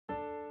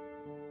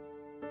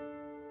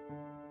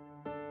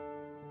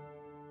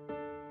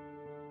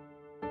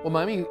Well,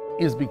 Miami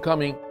is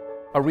becoming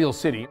a real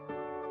city.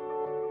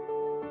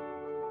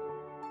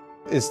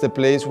 It's the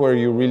place where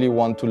you really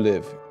want to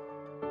live.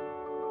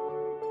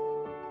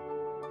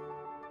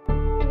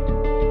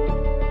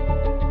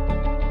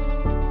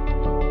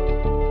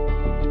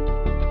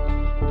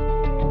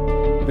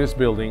 This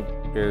building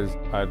is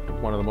at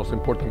one of the most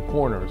important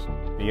corners,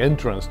 the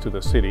entrance to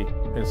the city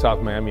in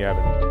South Miami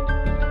Avenue.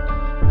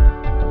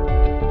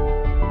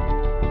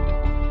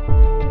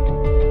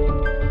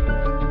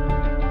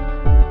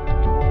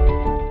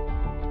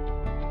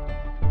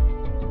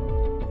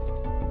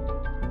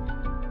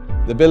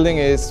 The building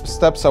is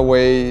steps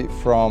away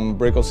from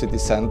Brickell City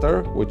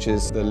Center, which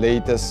is the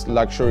latest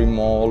luxury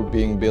mall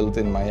being built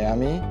in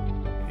Miami.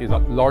 It's the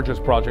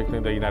largest project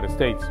in the United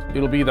States.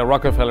 It'll be the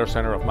Rockefeller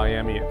Center of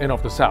Miami and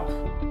of the South.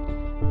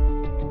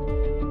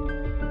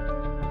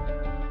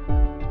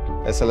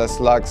 SLS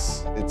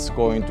LUX, it's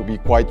going to be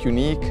quite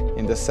unique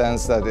in the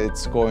sense that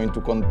it's going to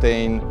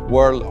contain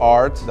world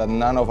art that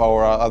none of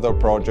our other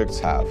projects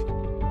have.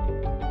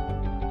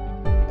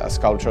 A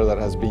sculpture that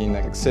has been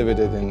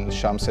exhibited in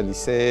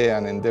Champs-Élysées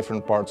and in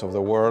different parts of the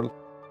world.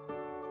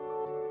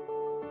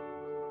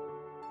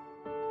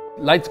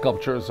 Light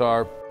sculptures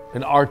are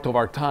an art of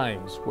our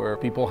times, where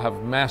people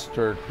have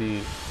mastered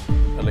the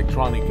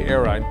electronic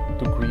era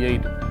to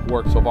create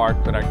works of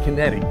art that are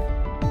kinetic.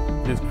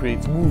 This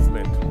creates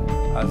movement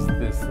as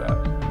this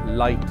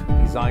light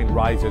design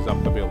rises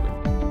up the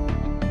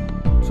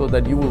building, so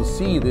that you will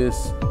see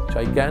this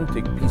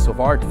gigantic piece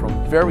of art from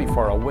very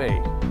far away.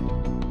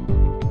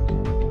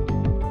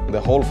 The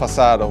whole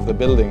facade of the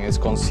building is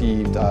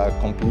conceived a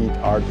complete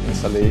art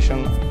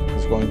installation.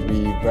 It's going to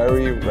be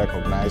very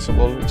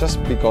recognizable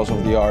just because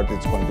of the art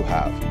it's going to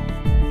have.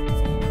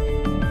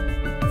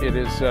 It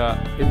is a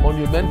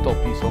monumental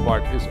piece of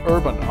art. It's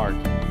urban art.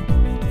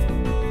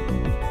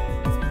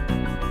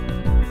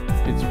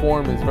 Its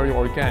form is very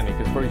organic,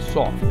 it's very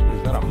soft.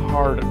 It's not a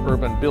hard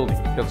urban building.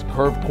 It has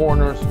curved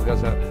corners, it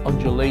has an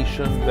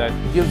undulation that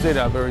gives it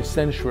a very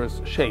sensuous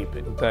shape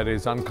that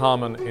is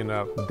uncommon in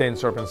a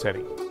dense urban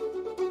setting.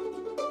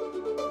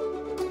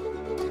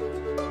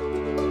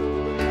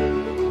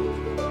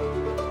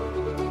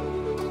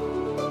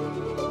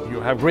 You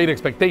have great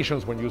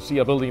expectations when you see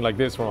a building like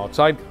this from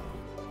outside.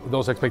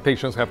 Those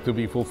expectations have to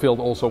be fulfilled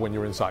also when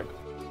you're inside.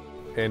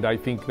 And I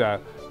think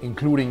that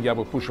including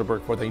Jawohl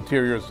Puschelberg for the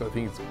interiors, I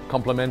think it's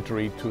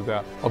complementary to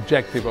the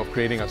objective of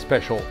creating a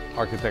special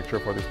architecture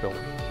for this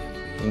building.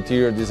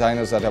 Interior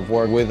designers that have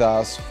worked with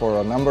us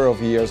for a number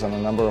of years on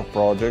a number of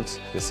projects,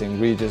 the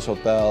St. Regis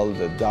Hotel,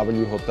 the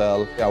W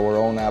Hotel, our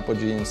own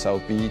Apogee in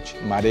South Beach,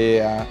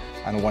 Marea,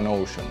 and One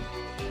Ocean.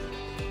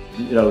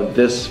 You know,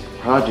 this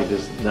project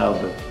is now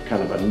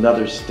kind of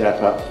another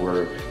step up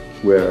where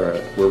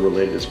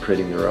Related is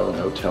creating their own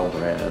hotel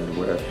brand,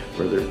 where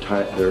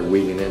they're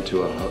weaving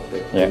into a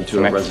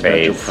residential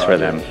project, for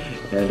them.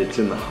 And it's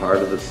in the heart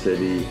of the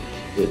city.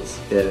 It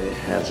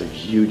has a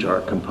huge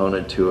art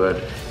component to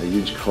it, a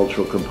huge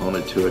cultural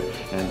component to it,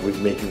 and we're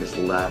making this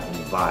Latin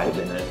vibe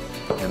in it.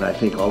 And I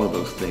think all of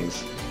those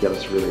things get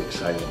us really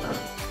excited about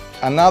it.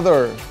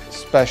 Another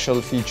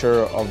special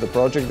feature of the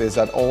project is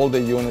that all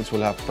the units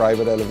will have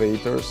private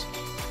elevators.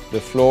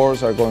 The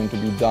floors are going to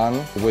be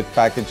done with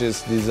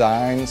packages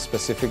designed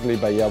specifically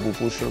by Jawohl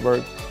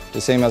Puschelberg,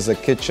 the same as the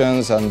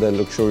kitchens and the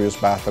luxurious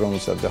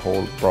bathrooms that the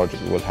whole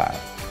project will have.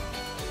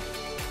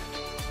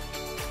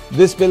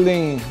 This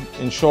building,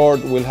 in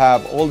short, will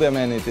have all the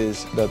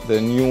amenities that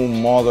the new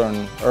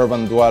modern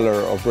urban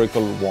dweller of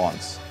Brickell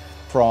wants.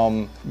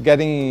 From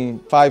getting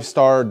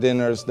 5-star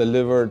dinners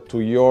delivered to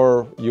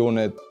your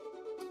unit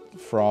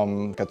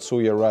from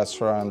Katsuya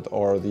restaurant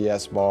or the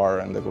S-Bar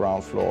and the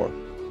ground floor,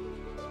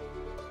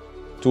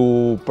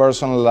 to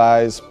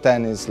personalized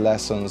tennis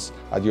lessons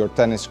at your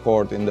tennis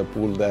court in the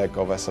pool deck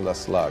of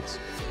SLS LUX.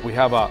 We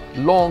have a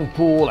long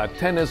pool, a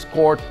tennis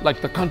court,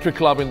 like the country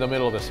club in the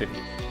middle of the city.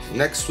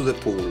 Next to the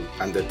pool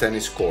and the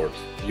tennis court,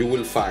 you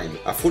will find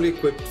a fully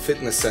equipped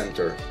fitness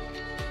center,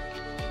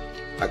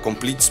 a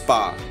complete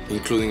spa,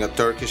 including a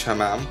Turkish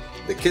hammam,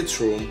 the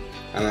kids' room,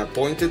 and an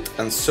appointed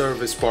and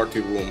service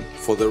party room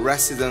for the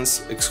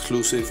residents'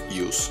 exclusive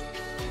use.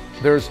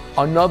 There's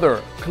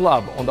another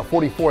club on the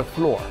 44th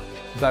floor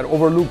that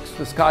overlooks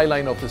the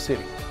skyline of the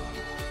city.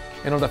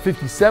 And on the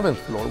 57th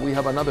floor, we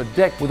have another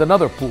deck with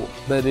another pool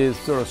that is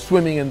sort of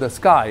swimming in the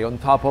sky on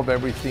top of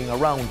everything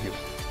around you.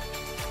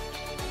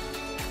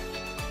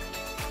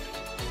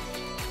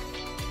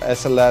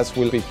 SLS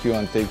will pick you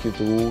and take you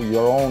to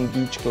your own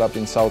beach club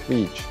in South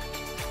Beach.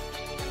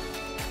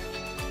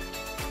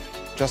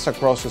 Just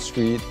across the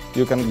street,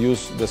 you can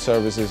use the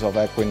services of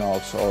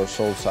Equinox or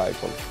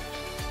SoulCycle.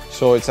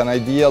 So it's an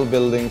ideal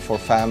building for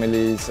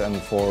families and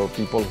for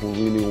people who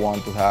really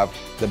want to have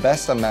the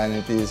best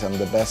amenities and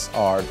the best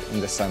art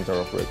in the center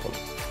of Brickell.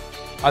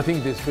 I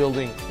think this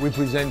building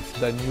represents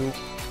the new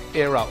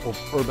era of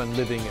urban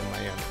living in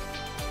Miami.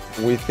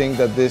 We think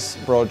that this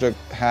project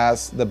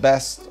has the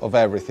best of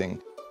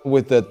everything,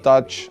 with the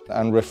touch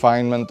and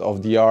refinement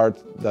of the art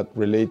that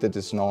Related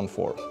is known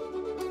for.